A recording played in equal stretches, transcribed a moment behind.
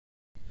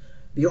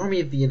The Army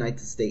of the United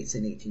States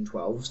in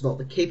 1812 was not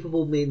the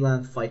capable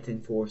mainland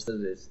fighting force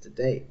that it is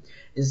today.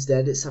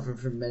 Instead, it suffered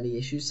from many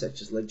issues such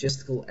as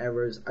logistical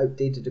errors,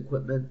 outdated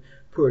equipment,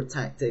 poor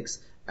tactics,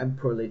 and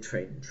poorly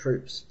trained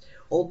troops.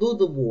 Although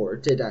the war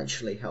did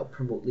actually help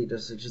promote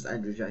leaders such as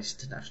Andrew Jackson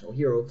to national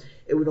hero,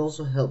 it would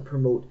also help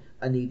promote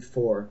a need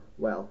for,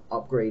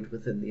 upgrade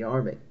within the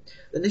army.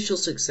 The initial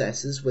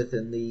successes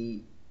within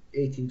the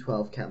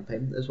 1812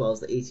 campaign, as well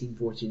as the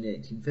 1814 and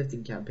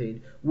 1815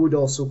 campaign, would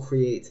also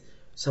create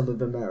some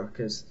of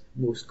America's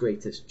most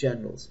greatest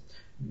generals.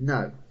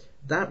 Now,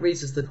 that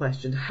raises the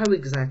question, how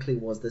exactly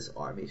was this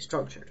army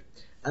structured?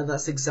 And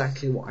that's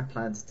exactly what I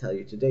plan to tell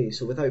you today.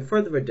 So without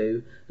further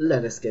ado,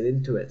 let us get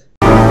into it.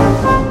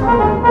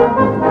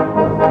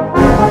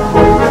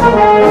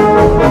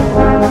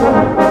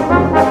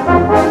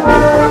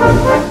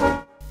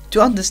 To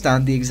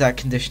understand the exact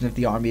condition of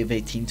the Army of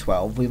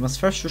 1812, we must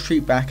first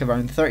retreat back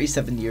around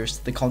 37 years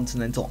to the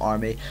Continental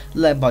Army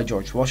led by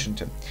George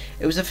Washington.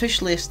 It was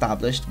officially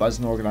established as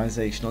an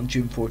organisation on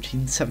June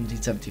 14,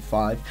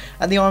 1775,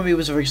 and the army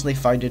was originally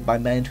founded by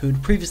men who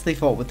had previously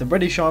fought with the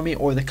British Army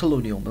or the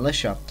colonial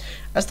militia.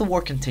 As the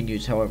war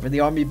continued, however,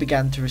 the army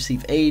began to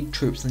receive aid,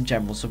 troops and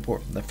general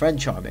support from the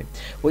French army,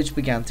 which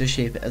began to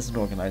shape it as an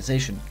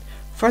organisation.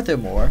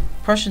 Furthermore,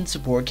 Prussian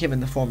support came in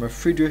the form of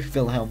Friedrich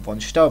Wilhelm von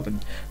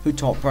Steuben, who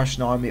taught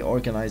Prussian army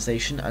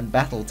organisation and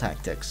battle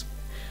tactics.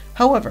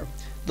 However,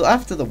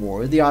 after the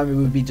war, the army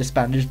would be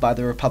disbanded by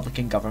the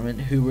Republican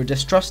government, who were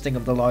distrusting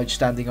of the large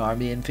standing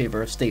army in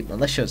favour of state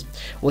militias,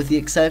 with the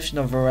exception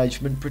of a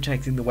regiment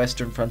protecting the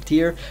western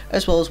frontier,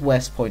 as well as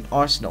West Point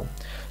Arsenal.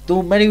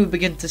 Though many would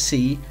begin to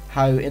see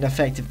how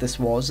ineffective this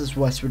was, as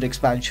westward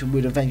expansion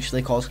would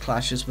eventually cause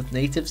clashes with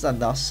natives and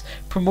thus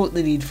promote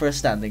the need for a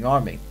standing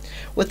army.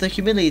 With the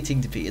humiliating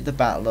defeat at the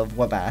Battle of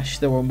Wabash,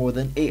 there were more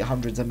than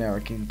 800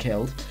 Americans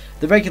killed.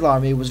 The regular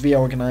army was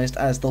reorganized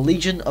as the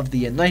Legion of the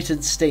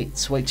United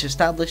States, which,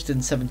 established in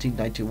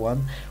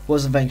 1791,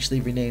 was eventually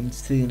renamed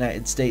to the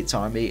United States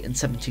Army in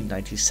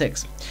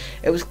 1796.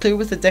 It was clear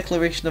with the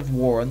declaration of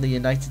war on the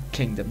United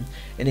Kingdom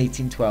in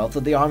 1812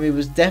 that the army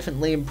was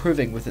definitely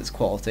improving with its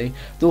quality,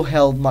 though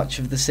held much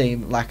of the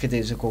same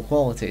lackadaisical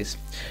qualities.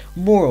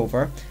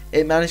 Moreover,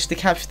 it managed to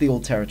capture the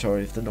Old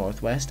Territory of the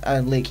Northwest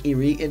and Lake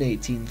Erie in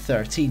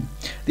 1813.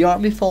 The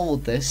army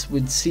followed this,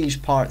 would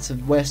siege parts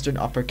of western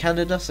Upper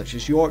Canada, such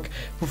as York,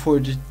 before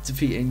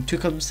defeating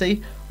Tecumseh,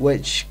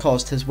 which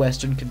caused his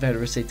western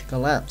confederacy to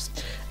collapse.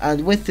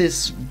 And with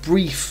this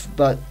brief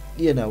but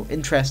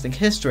interesting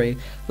history,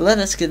 let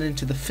us get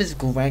into the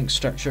physical rank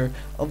structure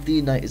of the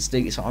United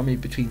States Army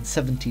between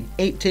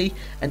 1780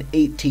 and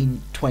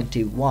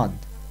 1821.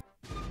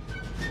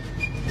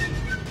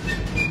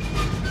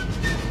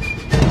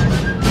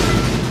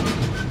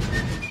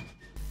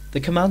 The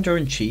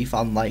Commander-in-Chief,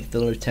 unlike the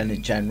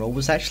Lieutenant General,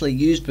 was actually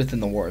used within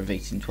the War of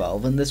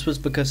 1812, and this was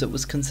because it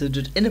was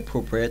considered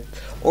inappropriate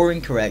or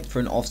incorrect for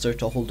an officer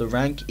to hold a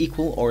rank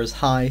equal or as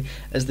high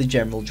as the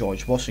General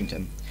George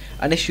Washington,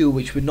 an issue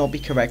which would not be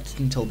corrected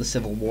until the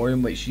Civil War,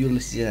 in which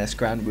Ulysses S.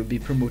 Grant would be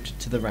promoted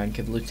to the rank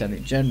of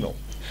Lieutenant General.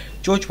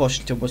 George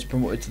Washington was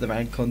promoted to the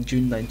rank on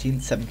June 19,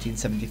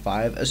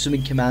 1775,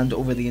 assuming command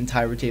over the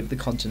entirety of the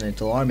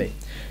Continental Army.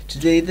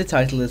 Today, the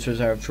title is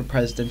reserved for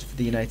President of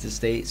the United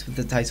States, with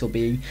the title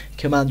being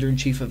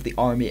Commander-in-Chief of the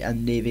Army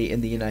and Navy in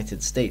the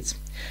United States.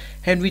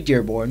 Henry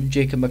Dearborn,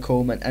 Jacob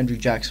Macomb, and Andrew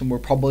Jackson were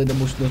probably the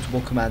most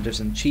notable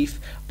commanders-in-chief,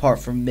 apart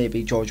from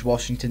maybe George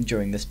Washington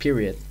during this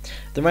period.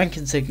 The rank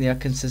insignia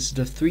consisted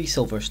of 3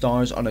 silver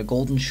stars on a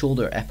golden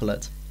shoulder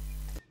epaulet.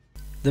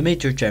 The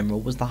Major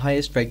General was the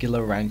highest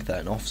regular rank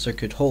that an officer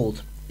could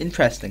hold.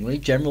 Interestingly,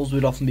 generals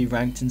would often be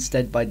ranked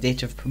instead by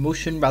date of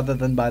promotion rather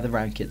than by the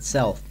rank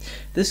itself.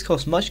 This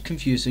caused much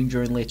confusion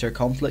during later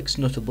conflicts,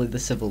 notably the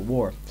Civil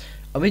War.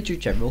 A Major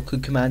General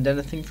could command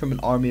anything from an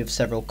army of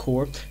several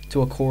corps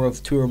to a corps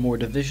of 2 or more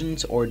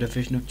divisions or a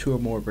division of 2 or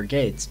more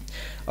brigades.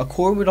 A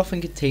corps would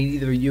often contain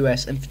either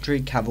US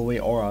infantry, cavalry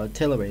or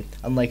artillery,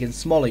 unlike in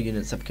smaller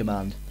units of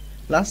command.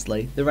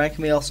 Lastly, the rank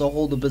may also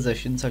hold a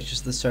position such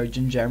as the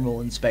Surgeon General,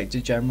 Inspector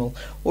General,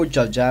 or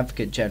Judge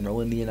Advocate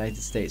General in the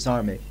United States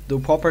Army, though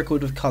proper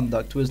code of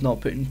conduct was not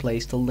put in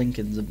place till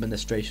Lincoln's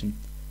administration.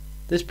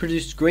 This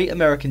produced great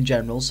American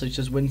generals such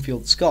as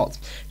Winfield Scott,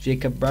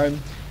 Jacob Brown,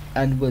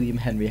 and William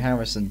Henry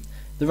Harrison.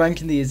 The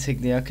rank in the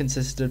insignia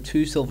consisted of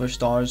 2 silver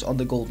stars on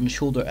the golden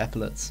shoulder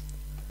epaulets.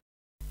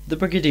 The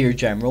Brigadier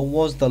General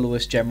was the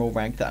lowest general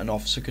rank that an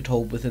officer could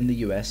hold within the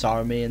US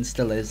Army and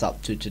still is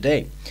up to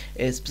today.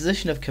 Its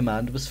position of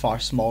command was far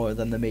smaller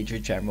than the Major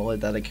General in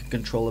that it could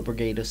control a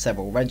brigade of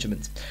several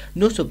regiments.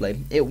 Notably,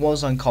 it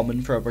was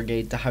uncommon for a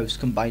brigade to house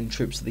combined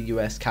troops of the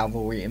US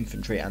cavalry,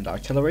 infantry and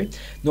artillery.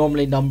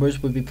 Normally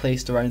numbers would be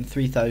placed around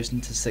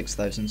 3,000 to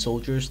 6,000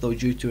 soldiers, though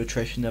due to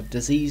attrition of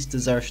disease,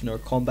 desertion or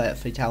combat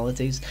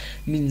fatalities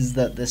means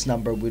that this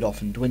number would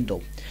often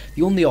dwindle.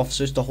 The only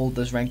officers to hold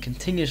this rank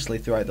continuously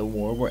throughout the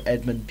war were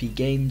Edmund P.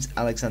 Gaines,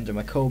 Alexander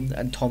Macomb,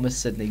 and Thomas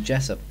Sidney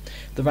Jessup.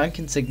 The rank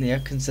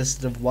insignia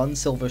consisted of 1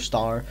 silver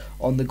star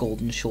on the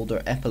golden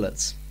shoulder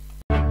epaulets.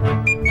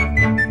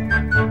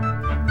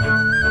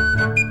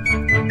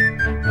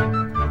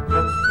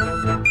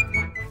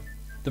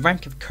 The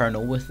rank of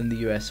colonel within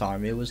the US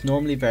Army was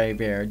normally very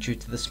rare due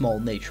to the small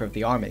nature of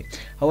the army.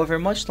 However,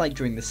 much like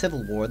during the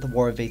Civil War, the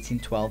War of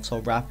 1812 saw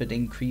a rapid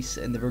increase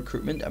in the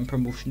recruitment and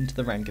promotion to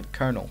the rank of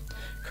colonel.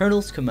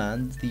 Colonels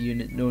command the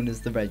unit known as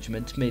the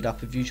regiment, made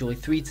up of usually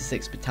 3 to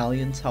 6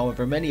 battalions.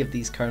 However, many of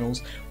these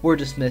colonels were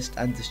dismissed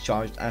and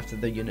discharged after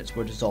their units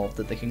were dissolved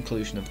at the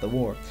conclusion of the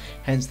war,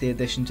 hence the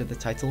addition to the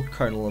title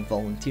Colonel of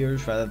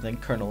Volunteers rather than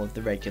Colonel of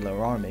the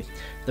regular army.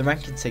 The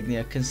rank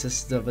insignia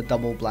consisted of a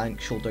double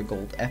blank shoulder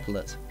gold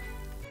epaulet.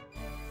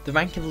 The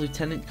rank of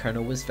lieutenant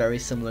colonel was very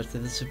similar to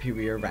the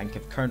superior rank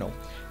of colonel.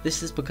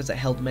 This is because it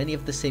held many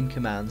of the same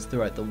commands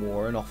throughout the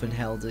war and often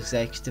held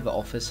executive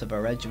office of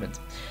a regiment.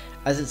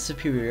 As its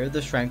superior,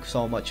 this rank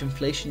saw much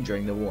inflation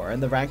during the war,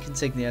 and the rank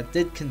insignia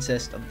did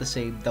consist of the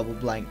same double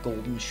blank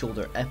golden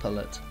shoulder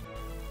epaulet.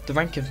 The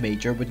rank of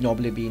major would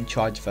normally be in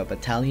charge of a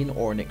battalion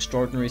or, in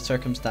extraordinary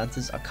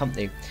circumstances, a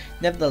company.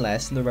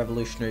 Nevertheless, in the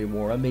Revolutionary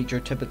War, a major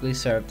typically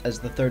served as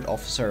the third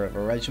officer of a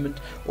regiment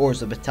or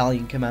as a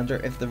battalion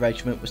commander if the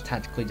regiment was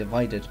tactically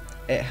divided.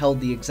 It held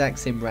the exact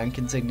same rank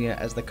insignia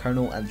as the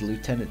colonel and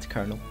lieutenant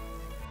colonel.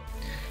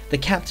 The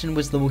captain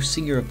was the most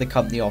senior of the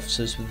company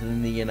officers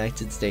within the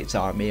United States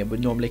Army and would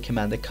normally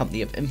command a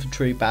company of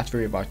infantry,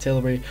 battery of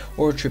artillery,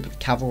 or a troop of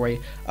cavalry,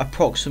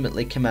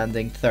 approximately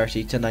commanding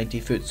 30 to 90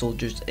 foot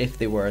soldiers if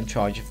they were in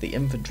charge of the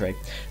infantry.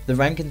 The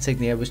rank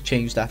insignia was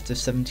changed after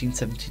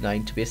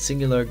 1779 to be a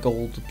singular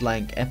gold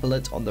blank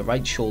epaulet on the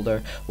right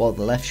shoulder, while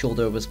the left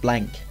shoulder was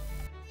blank.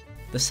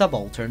 The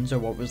subalterns, or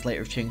what was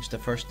later changed to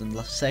first and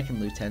second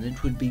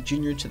lieutenant, would be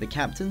junior to the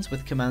captains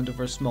with command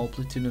over a small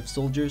platoon of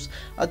soldiers,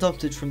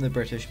 adopted from the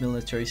British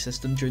military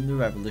system during the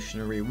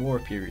Revolutionary War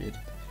period.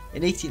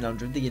 In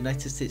 1800, the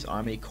United States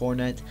Army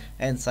cornet,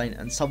 ensign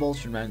and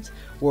subaltern ranks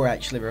were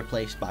actually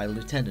replaced by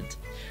lieutenant.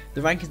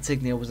 The rank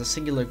insignia was a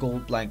singular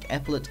gold blank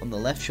epaulet on the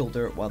left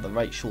shoulder while the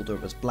right shoulder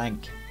was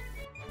blank.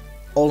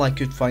 All I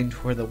could find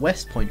for the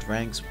West Point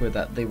ranks were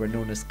that they were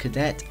known as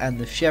cadet, and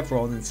the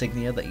chevron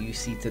insignia that you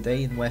see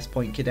today in West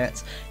Point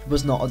cadets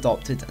was not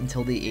adopted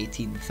until the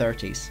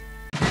 1830s.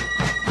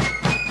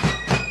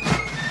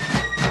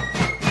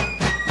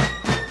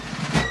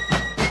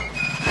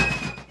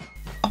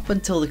 Up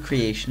until the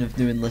creation of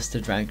new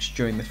enlisted ranks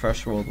during the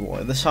First World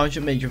War, the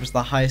Sergeant Major was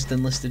the highest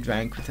enlisted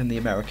rank within the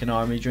American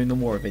Army during the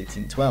War of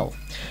 1812.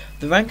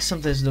 The rank,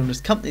 sometimes known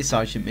as Company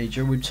Sergeant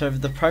Major, would serve as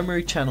the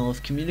primary channel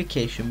of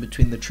communication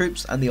between the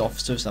troops and the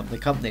officers of the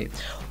company.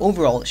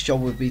 Overall, its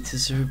job would be to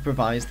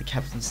supervise the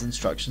captain's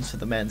instructions for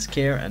the men's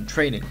care and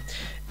training.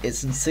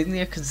 Its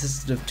insignia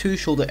consisted of 2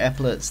 shoulder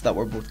epaulets that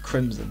were both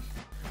crimson.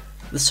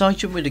 The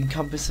sergeant would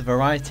encompass a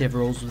variety of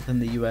roles within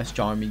the US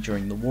Army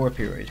during the war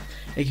period.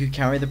 It could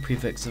carry the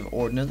prefix of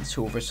ordnance,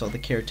 who oversaw the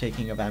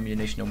caretaking of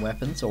ammunition and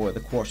weapons, or the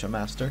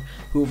quartermaster,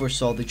 who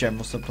oversaw the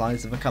general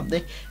supplies of a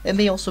company. It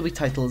may also be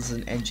titled as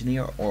an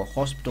engineer or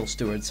hospital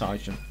steward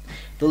sergeant.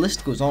 The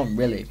list goes on,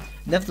 really.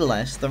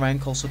 Nevertheless, the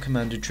rank also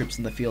commanded troops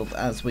in the field,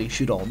 as we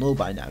should all know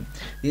by now.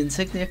 The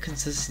insignia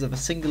consisted of a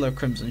singular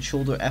crimson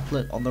shoulder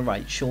epaulet on the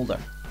right shoulder.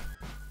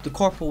 The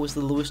corporal was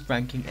the lowest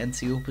ranking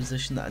NCO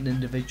position that an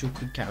individual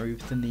could carry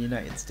within the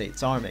United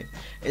States Army.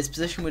 Its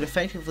position would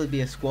effectively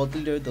be a squad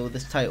leader, though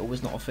this title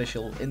was not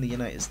official in the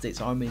United States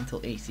Army until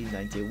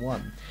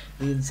 1891.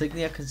 The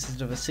insignia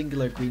consisted of a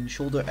singular green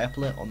shoulder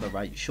epaulet on the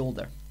right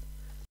shoulder.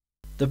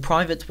 The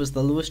private was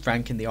the lowest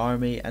rank in the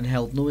army and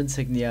held no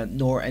insignia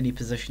nor any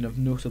position of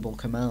notable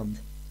command.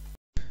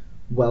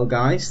 Well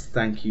guys,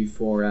 thank you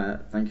for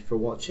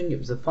watching. It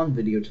was a fun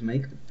video to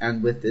make,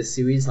 and with this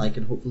series I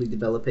can hopefully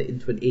develop it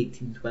into an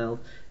 1812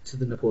 to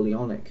the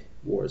Napoleonic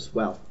War as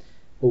well.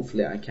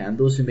 Hopefully I can.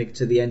 Those who make it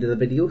to the end of the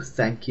video,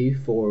 thank you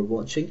for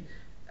watching,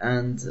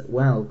 and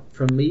well,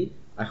 from me,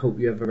 I hope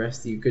you have the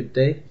rest of your good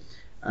day,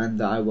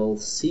 and I will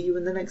see you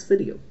in the next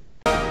video.